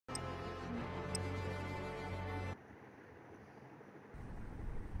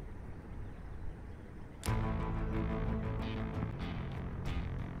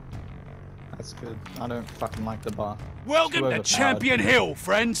That's good. I don't fucking like the bar. Welcome to Champion Hill,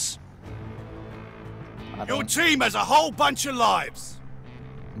 friends. Your team has a whole bunch of lives.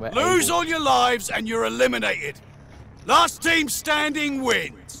 Lose all your lives and you're eliminated. Last team standing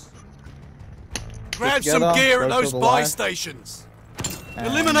wins. Grab some gear at those buy stations.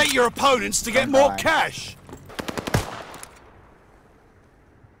 Eliminate your opponents to get more cash.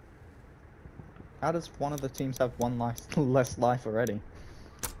 How does one of the teams have one less life already?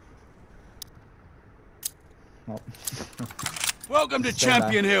 Oh. Welcome to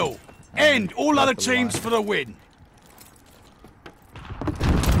Champion Hill. End all other teams for the win.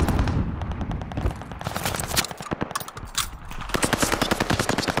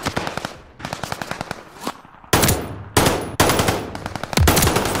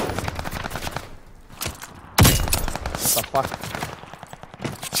 What the fuck?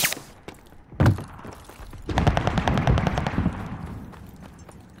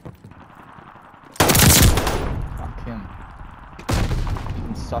 Fuck him. You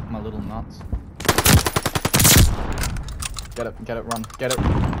can suck my little nuts. Get it, run, get it.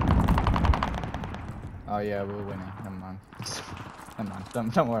 Oh yeah, we're winning. Never mind. Never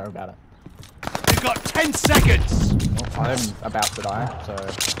mind. Don't worry about it. You've got 10 seconds! Well, I'm about to die, so...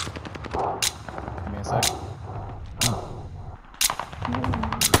 Give me a sec.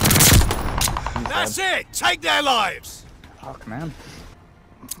 That's it! Take their lives! Fuck, man.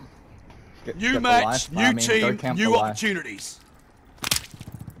 New match, new team, new opportunities.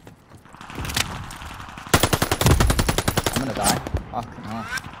 I'm gonna die. Fucking hell.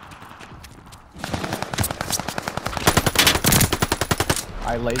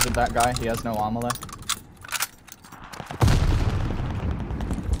 I lasered that guy, he has no armor left.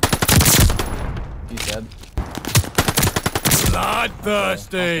 He's dead.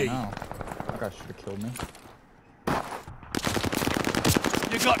 Bloodthirsty! That guy should have killed me.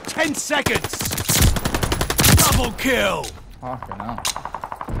 You got 10 seconds! Double kill! Fucking hell.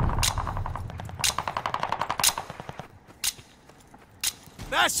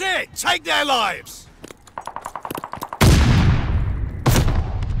 That's it! Take their lives!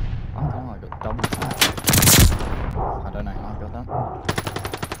 Oh, I got double tap. I don't know how I got that.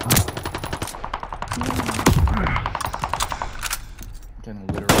 Getting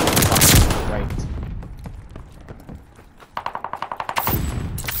literally fucking raped.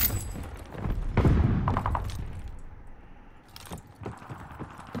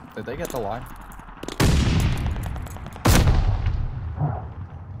 Did they get the life?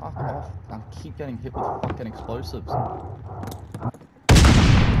 Fuck off. I keep getting hit with fucking explosives.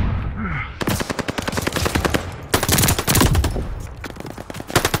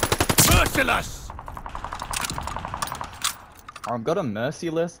 Merciless! I've got a mercy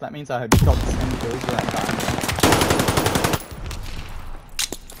list, that means I have got 10 kills without dying.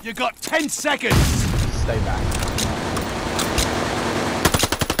 You got 10 seconds! Stay back.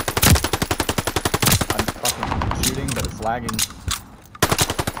 I'm fucking shooting, but it's lagging.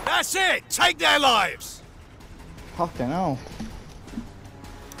 That's it! Take their lives! Fucking hell.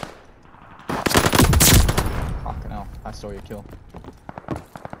 Fucking hell. I saw your kill.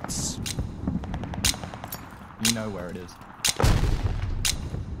 You know where it is.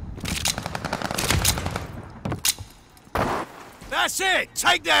 That's it!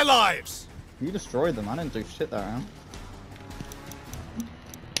 Take their lives! You destroyed them, I didn't do shit that round.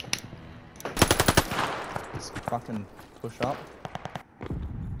 Just fucking push up.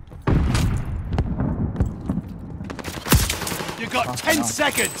 You got 10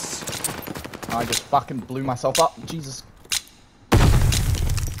 seconds! I just fucking blew myself up, Jesus.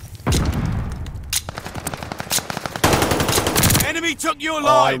 Enemy took your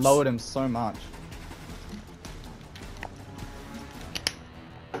I lives! lowered him so much.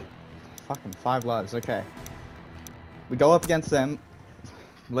 Fucking 5 lives, okay. We go up against them.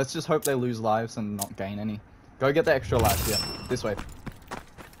 Let's just hope they lose lives and not gain any. Go get the extra lives, yeah. This way.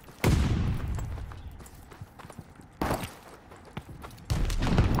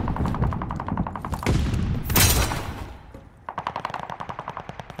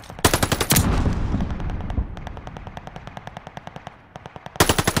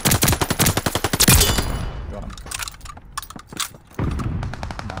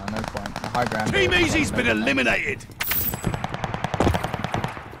 High ground. Team Easy's been eliminated!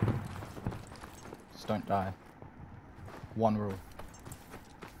 Just don't die. One rule.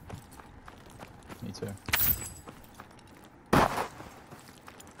 Me too.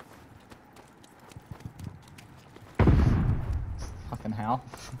 Fucking how?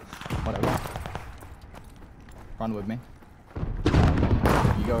 Whatever. Run with me.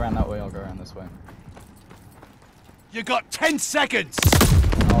 You go around that way, I'll go around this way. You got 10 seconds!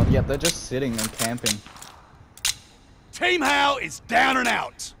 Oh, yeah, they're just sitting and camping. Team Howe is down and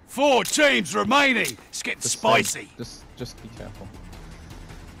out. 4 teams remaining. It's getting spicy. Just be careful.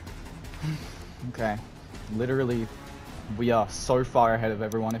 Okay. Literally, we are so far ahead of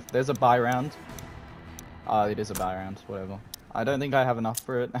everyone. If there's a buy round... it is a buy round, whatever. I don't think I have enough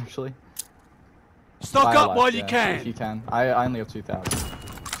for it, actually. Stock up while you can. If you can. I only have 2,000.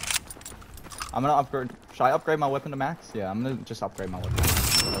 I'm gonna upgrade... Should I upgrade my weapon to max? Yeah, I'm gonna just upgrade my weapon to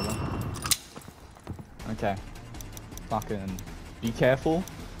max. Whatever. Okay. Fucking... Be careful.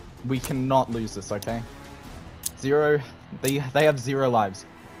 We cannot lose this, okay? 0... They have 0 lives.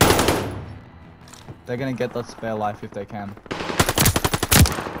 They're gonna get that spare life if they can.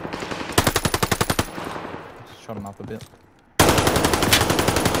 Just shot him up a bit.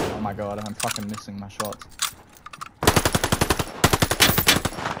 Oh my god, I'm fucking missing my shots.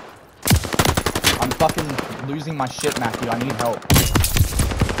 I'm fucking losing my shit, Matthew. I need help.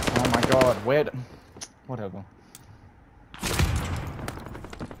 Oh my god, whatever.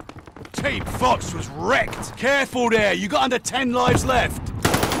 Team Fox was wrecked. Careful there, you got under 10 lives left.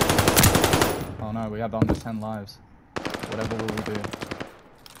 Oh no, we have under 10 lives. Whatever will we do?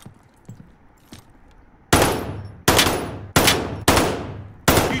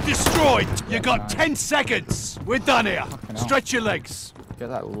 You destroyed. You got 10 seconds. We're done here. Stretch your legs. Get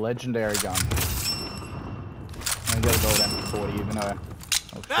that legendary gun. I'm gonna get a gold M40 even though...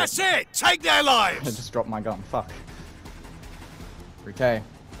 Oh, that's it! Take their lives! I just dropped my gun. Fuck. Okay.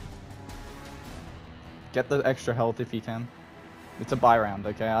 Get the extra health if you can. It's a buy round,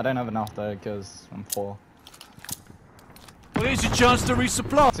 okay? I don't have enough though because I'm poor. Well, here's your chance to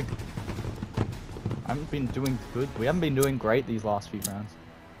resupply. I haven't been doing good. We haven't been doing great these last few rounds.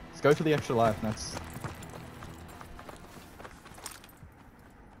 Let's go for the extra life. That's...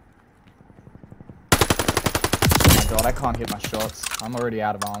 Oh my god, I can't hit my shots. I'm already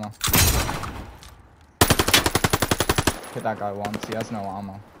out of armor. Hit that guy once. He has no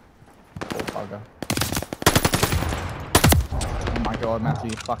armor. Poor bugger. Oh my god,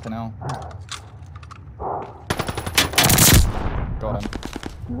 Matthew, fucking hell. Got him.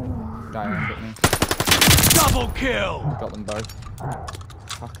 Guy aimed at me. Double kill! Got them both.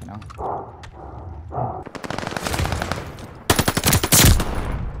 Fucking hell.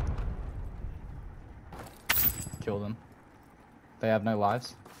 Kill them. They have no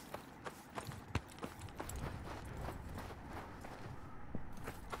lives.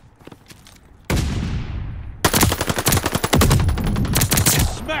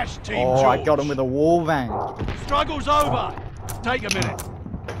 Smash, Team Oh, George. I got him with a wall bang. Struggle's over. Take a minute.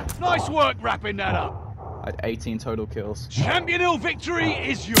 Nice work wrapping that up. I had 18 total kills. Champion Hill victory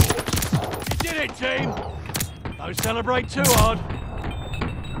is yours. You did it, team. Don't celebrate too hard.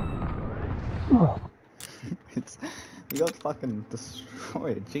 You got fucking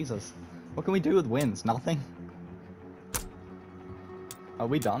destroyed. Jesus. What can we do with wins? Nothing? Are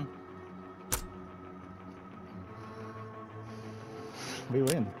we done? We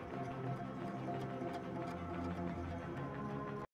win.